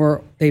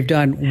they've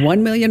done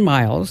 1 million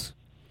miles.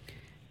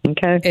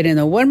 Okay. And in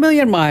the 1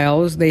 million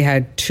miles, they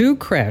had 2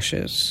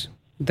 crashes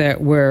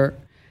that were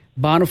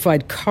bona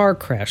fide car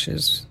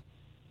crashes.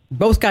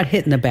 Both got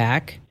hit in the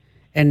back,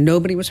 and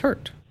nobody was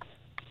hurt.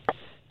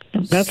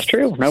 That's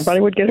true.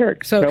 Nobody would get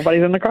hurt. So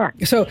nobody's in the car.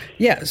 So,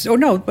 yeah. So,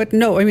 no.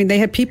 I mean, they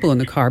had people in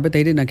the car, but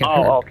they did not get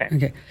hurt. Oh,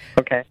 okay.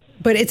 Okay.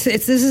 But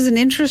this is an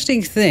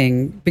interesting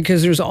thing,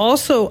 because there's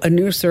also a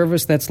new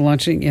service that's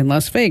launching in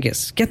Las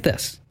Vegas. Get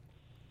this.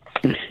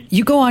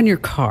 You go on your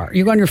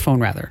phone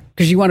rather,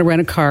 because you want to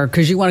rent a car,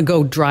 because you want to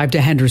go drive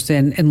to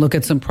Henderson and look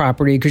at some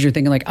property, because you're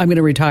thinking like, I'm going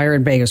to retire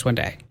in Vegas one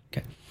day.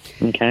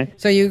 Okay.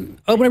 So you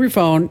open up your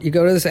phone, you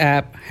go to this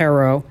app,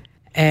 Haro,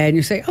 and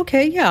you say,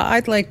 okay, yeah,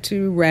 I'd like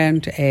to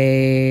rent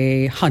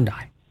a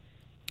Hyundai.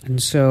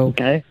 And so,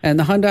 and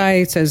the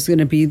Hyundai says it's going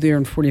to be there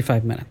in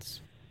 45 minutes.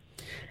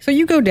 So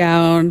you go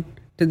down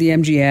to the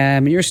MGM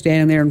and you're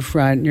standing there in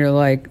front, and you're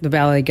like, the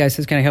valet guy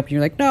says, can I help you?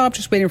 You're like, no, I'm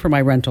just waiting for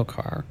my rental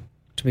car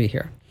to be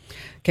here.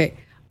 Okay.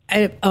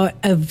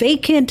 A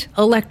vacant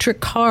electric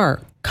car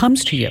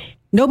comes to you.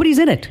 Nobody's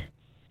in it.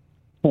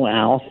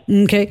 Wow.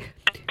 Okay.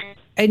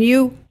 And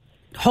you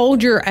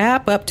hold your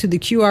app up to the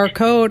QR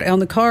code on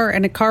the car,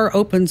 and the car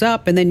opens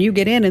up, and then you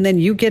get in, and then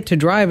you get to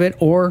drive it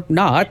or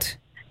not,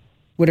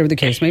 whatever the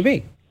case may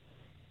be.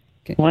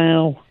 Okay.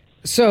 Wow.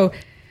 So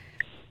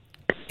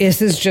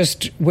this is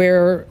just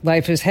where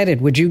life is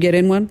headed. Would you get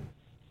in one?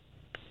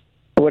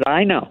 Would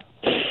I? No.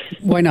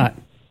 Why not?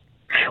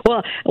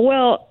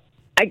 Well,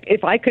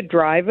 if I could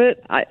drive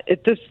it,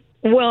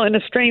 in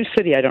a strange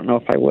city, I don't know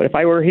if I would. If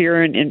I were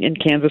here in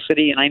Kansas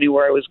City and I knew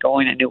where I was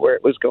going, I knew where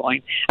it was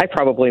going, I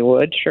probably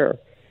would, sure.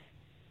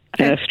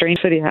 In a strange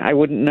city, I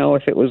wouldn't know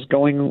if it was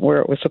going where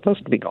it was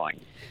supposed to be going.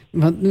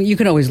 Well, you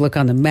can always look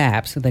on the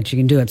map so that you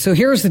can do it. So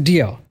here's the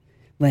deal,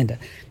 Linda,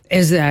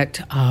 is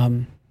that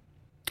I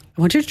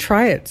want you to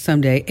try it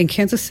someday in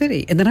Kansas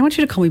City, and then I want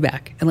you to call me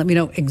back and let me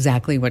know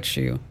exactly what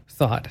you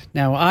thought.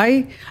 Now,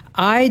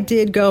 I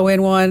did go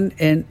in one,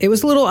 and it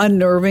was a little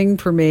unnerving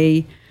for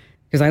me,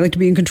 because I like to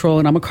be in control,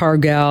 and I'm a car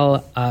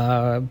gal.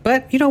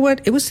 But you know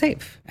what? It was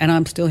safe, and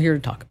I'm still here to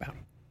talk about it.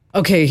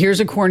 Okay, here's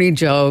a corny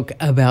joke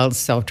about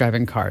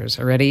self-driving cars.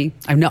 Ready?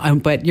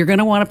 But you're going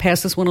to want to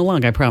pass this one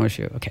along, I promise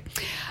you. Okay.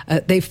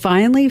 They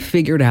finally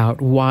figured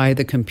out why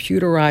the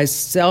computerized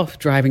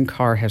self-driving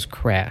car has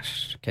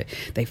crashed. Okay.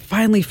 They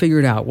finally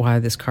figured out why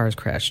this car has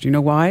crashed. Do you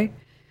know why?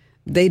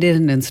 They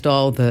didn't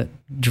install the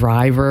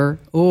driver.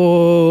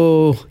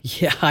 Oh,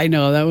 yeah, I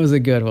know. That was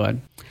a good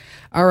one.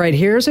 All right,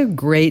 here's a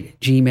great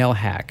Gmail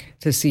hack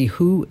to see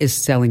who is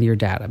selling your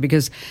data,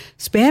 because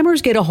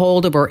spammers get a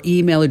hold of our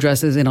email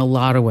addresses in a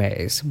lot of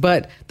ways.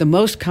 But the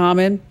most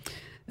common,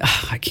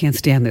 I can't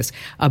stand this,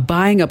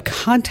 buying up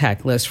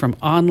contact lists from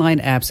online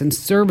apps and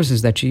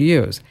services that you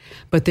use.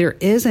 But there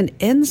is an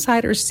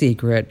insider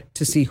secret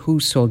to see who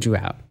sold you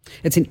out.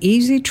 It's an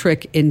easy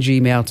trick in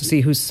Gmail to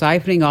see who's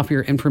siphoning off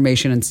your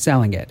information and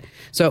selling it.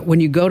 So when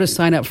you go to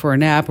sign up for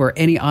an app or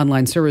any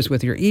online service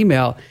with your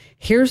email,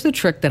 here's the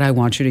trick that I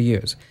want you to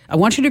use. I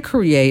want you to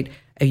create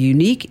a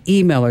unique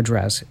email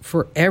address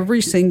for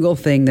every single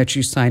thing that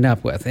you sign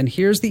up with. And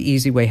here's the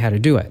easy way how to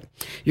do it.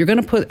 You're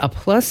going to put a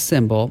plus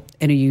symbol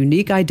and a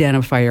unique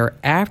identifier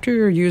after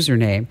your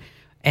username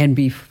and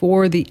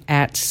before the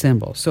 @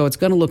 symbol. So it's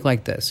going to look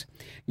like this.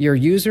 Your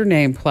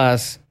username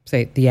plus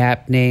say the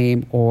app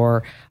name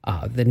or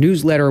the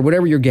newsletter or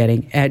whatever you're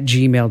getting at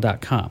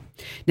gmail.com.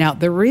 Now,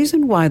 the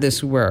reason why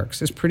this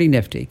works is pretty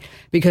nifty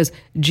because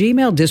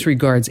Gmail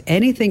disregards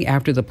anything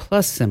after the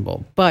plus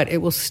symbol, but it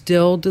will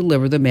still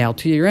deliver the mail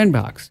to your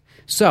inbox.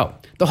 So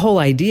the whole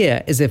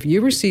idea is if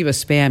you receive a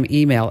spam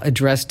email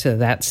addressed to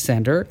that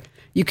sender,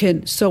 you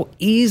can so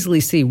easily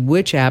see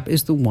which app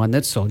is the one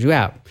that sold you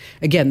out.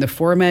 Again, the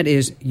format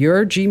is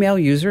your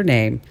Gmail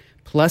username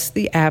plus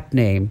the app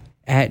name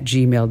at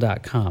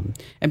gmail.com.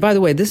 And by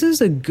the way, this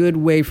is a good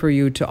way for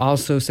you to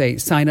also say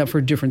sign up for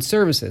different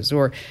services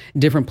or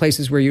different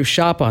places where you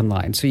shop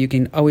online. So you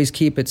can always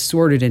keep it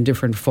sorted in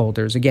different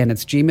folders. Again,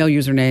 it's Gmail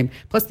username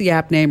plus the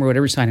app name or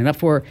whatever you're signing up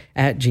for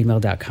at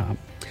gmail.com.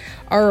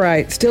 All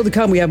right, still to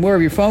come, we have more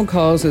of your phone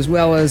calls as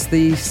well as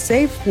the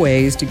safe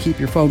ways to keep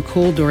your phone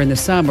cool during the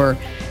summer.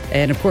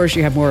 And of course,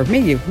 you have more of me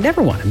you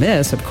never want to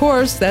miss. Of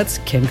course, that's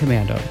Kim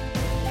Komando.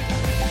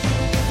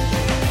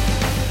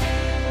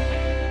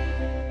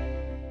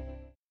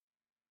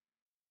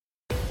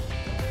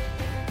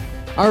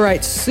 All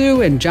right,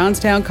 Sue in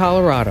Johnstown,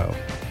 Colorado.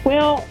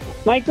 Well,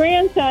 my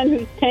grandson,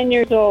 who's 10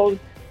 years old,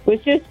 was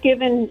just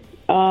given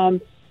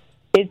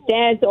his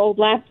dad's old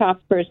laptop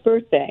for his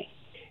birthday.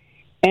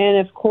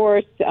 And, of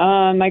course,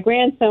 my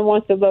grandson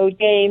wants to load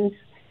games,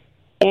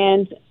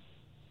 and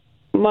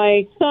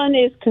my son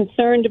is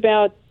concerned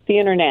about the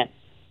Internet.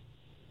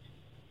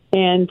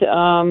 And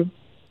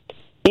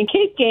in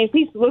case games,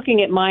 he's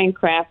looking at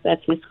Minecraft.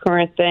 That's his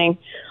current thing.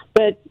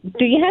 But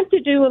do you have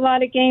to do a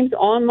lot of games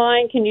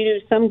online? Can you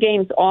do some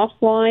games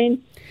offline?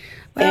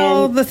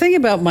 Well, the thing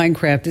about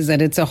Minecraft is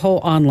that it's a whole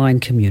online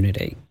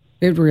community.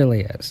 It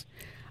really is.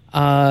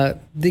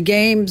 The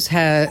game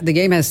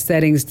has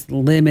settings to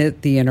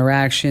limit the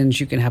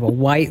interactions. You can have a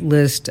white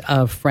list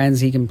of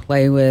friends he can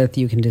play with.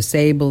 You can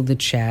disable the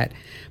chat,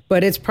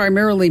 but it's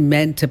primarily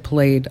meant to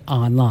played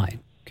online.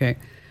 Okay.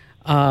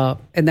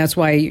 And that's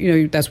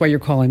why, that's why you're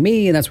calling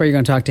me, and that's why you're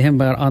going to talk to him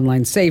about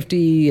online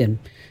safety and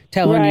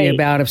telling you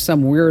about if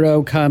some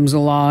weirdo comes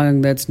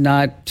along that's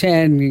not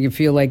 10, you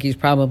feel like he's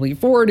probably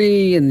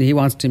 40 and he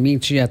wants to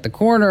meet you at the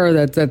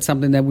corner. That's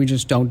something that we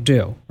just don't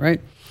do,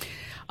 right?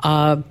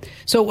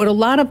 So what a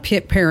lot of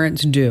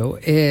parents do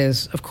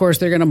is, of course,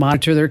 they're going to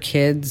monitor their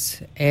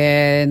kids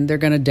and they're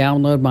going to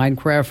download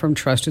Minecraft from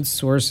trusted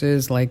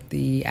sources like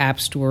the App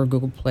Store,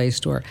 Google Play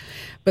Store.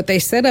 But they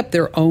set up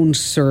their own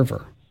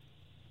server.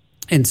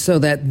 And so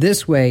that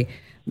this way,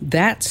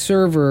 that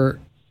server,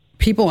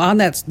 people on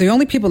that, the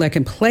only people that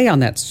can play on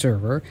that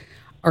server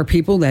are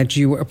people that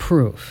you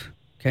approve,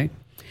 okay?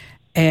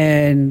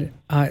 And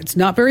it's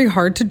not very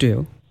hard to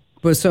do.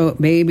 But so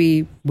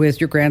maybe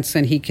with your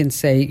grandson, he can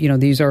say,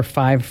 these are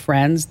 5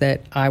 friends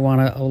that I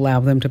want to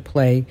allow them to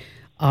play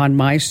on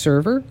my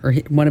server, or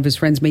one of his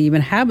friends may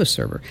even have a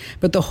server.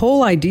 But the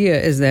whole idea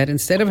is that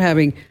instead of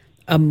having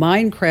a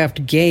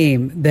Minecraft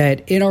game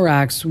that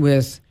interacts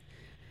with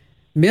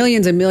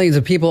millions and millions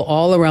of people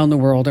all around the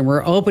world, and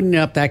we're opening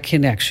up that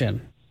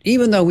connection,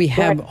 even though we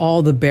have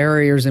all the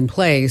barriers in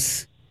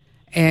place,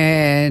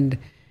 and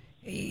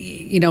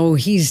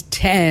he's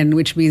 10,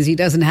 which means he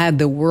doesn't have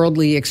the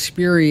worldly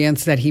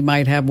experience that he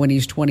might have when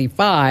he's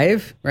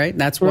 25, right? And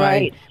that's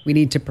why we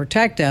need to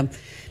protect him,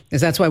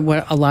 is that's why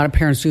what a lot of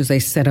parents do is they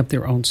set up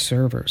their own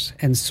servers.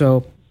 And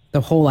so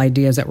the whole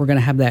idea is that we're going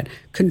to have that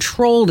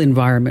controlled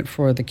environment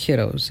for the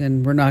kiddos,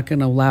 and we're not going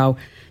to allow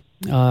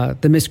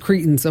the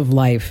miscreants of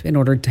life in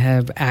order to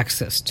have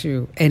access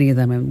to any of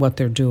them and what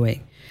they're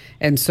doing.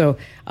 And so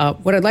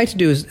what I'd like to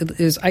do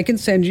is I can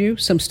send you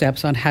some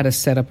steps on how to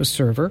set up a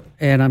server,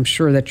 and I'm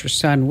sure that your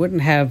son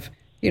wouldn't have,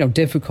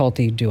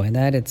 difficulty doing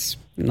that. It's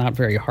not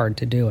very hard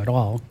to do at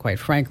all, quite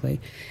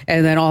frankly.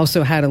 And then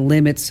also how to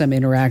limit some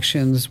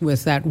interactions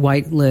with that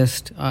white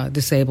list,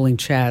 disabling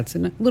chats,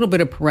 and a little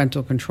bit of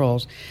parental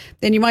controls.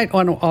 Then you might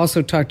want to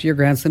also talk to your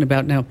grandson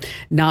about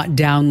not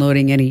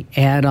downloading any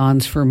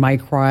add-ons for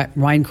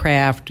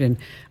Minecraft and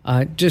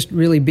just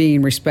really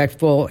being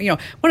respectful.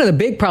 One of the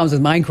big problems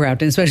with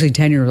Minecraft, and especially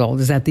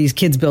 10-year-olds, is that these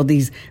kids build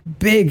these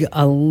big,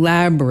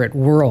 elaborate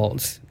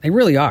worlds. They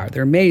really are.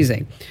 They're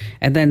amazing.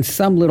 And then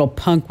some little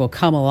punk will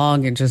come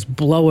along and just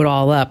blow it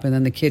all up, and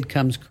then the kid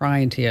comes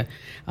crying to you.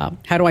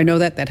 How do I know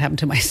that? That happened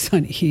to my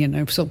son, Ian.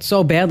 I felt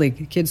so badly.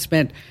 The kid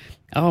spent,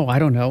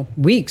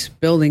 weeks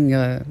building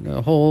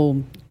a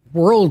whole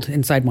world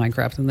inside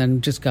Minecraft, and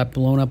then just got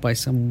blown up by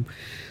some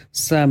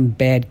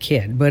bad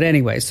kid. But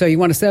anyway, so you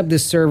want to set up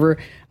this server.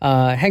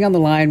 Hang on the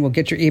line. We'll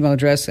get your email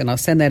address, and I'll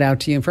send that out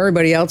to you. And for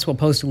everybody else, we'll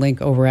post a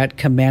link over at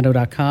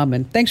komando.com.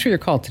 And thanks for your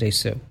call today,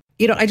 Sue.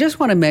 I just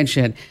want to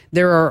mention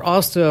there are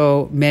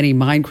also many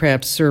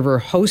Minecraft server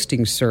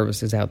hosting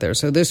services out there.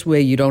 So this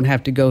way you don't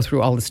have to go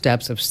through all the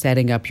steps of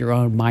setting up your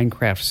own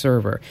Minecraft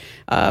server.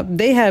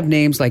 They have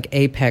names like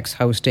Apex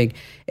Hosting.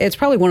 It's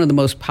probably one of the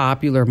most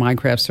popular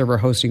Minecraft server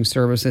hosting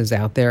services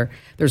out there.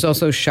 There's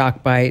also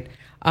Shockbyte.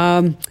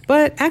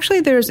 But actually,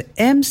 there's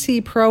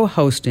MC Pro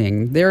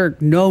Hosting. They're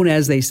known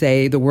as, they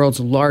say, the world's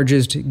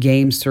largest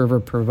game server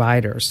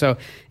provider. So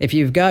if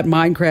you've got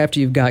Minecraft,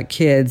 you've got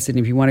kids, and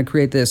if you want to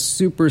create this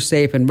super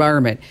safe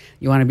environment,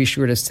 you want to be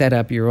sure to set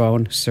up your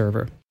own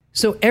server.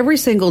 So every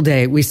single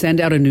day, we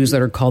send out a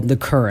newsletter called The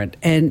Current,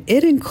 and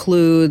it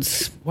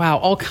includes,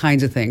 all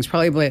kinds of things.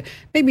 Probably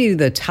maybe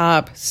the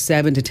top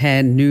 7 to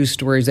 10 news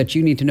stories that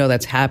you need to know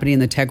that's happening in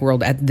the tech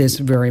world at this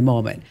very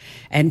moment.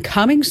 And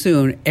coming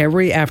soon,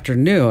 every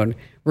afternoon,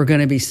 we're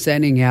going to be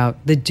sending out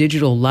the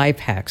digital life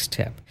hacks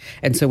tip.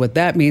 And so what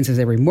that means is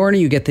every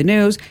morning you get the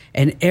news,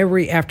 and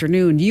every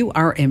afternoon you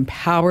are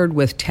empowered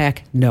with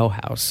tech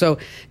know-how. So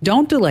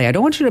don't delay. I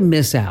don't want you to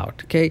miss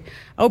out, okay?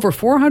 Over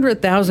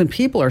 400,000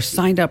 people are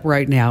signed up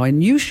right now,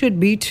 and you should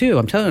be too.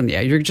 I'm telling you,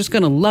 you're just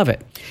going to love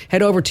it.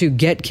 Head over to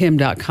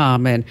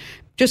getkim.com and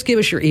just give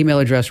us your email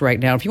address right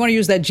now. If you want to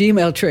use that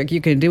Gmail trick,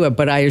 you can do it.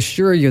 But I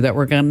assure you that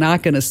we're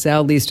not going to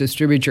sell these,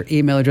 distribute your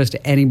email address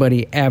to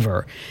anybody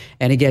ever.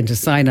 And again, to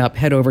sign up,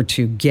 head over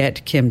to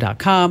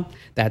getkim.com.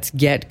 That's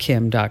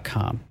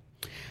getkim.com.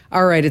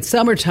 All right, it's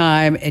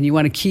summertime, and you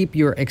want to keep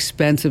your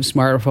expensive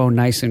smartphone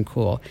nice and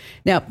cool.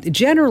 Now,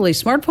 generally,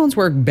 smartphones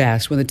work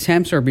best when the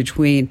temps are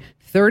between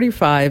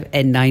 35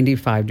 and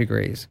 95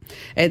 degrees.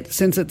 And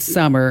since it's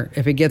summer,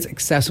 if it gets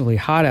excessively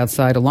hot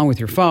outside along with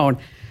your phone,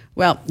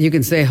 you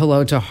can say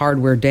hello to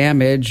hardware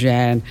damage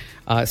and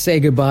say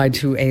goodbye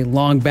to a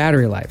long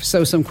battery life.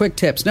 So some quick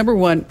tips. Number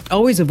 1,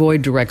 always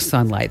avoid direct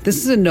sunlight. This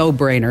is a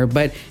no-brainer,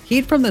 but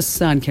heat from the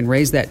sun can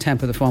raise that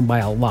temp of the phone by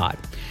a lot.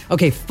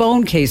 Okay,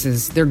 phone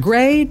cases, they're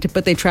great,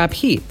 but they trap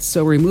heat.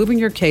 So removing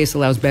your case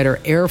allows better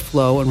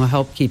airflow and will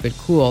help keep it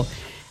cool.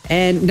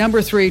 And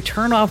number 3,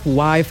 turn off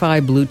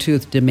Wi-Fi,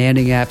 Bluetooth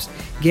demanding apps.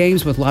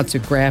 Games with lots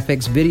of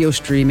graphics, video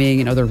streaming,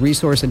 and other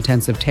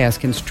resource-intensive tasks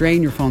can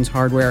strain your phone's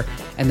hardware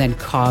and then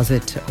cause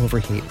it to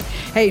overheat.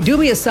 Hey, do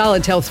me a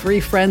solid. Tell 3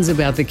 friends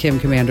about the Kim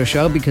Komando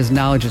Show, because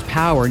knowledge is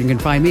power. And you can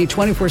find me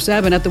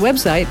 24/7 at the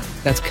website.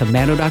 That's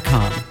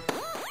Komando.com.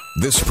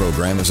 This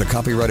program is a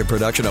copyrighted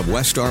production of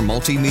Westar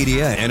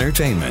Multimedia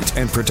Entertainment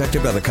and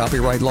protected by the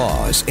copyright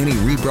laws. Any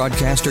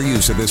rebroadcast or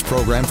use of this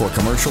program for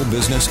commercial,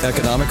 business,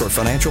 economic, or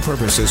financial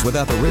purposes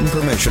without the written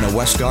permission of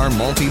Westar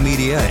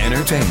Multimedia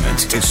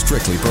Entertainment is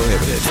strictly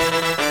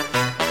prohibited.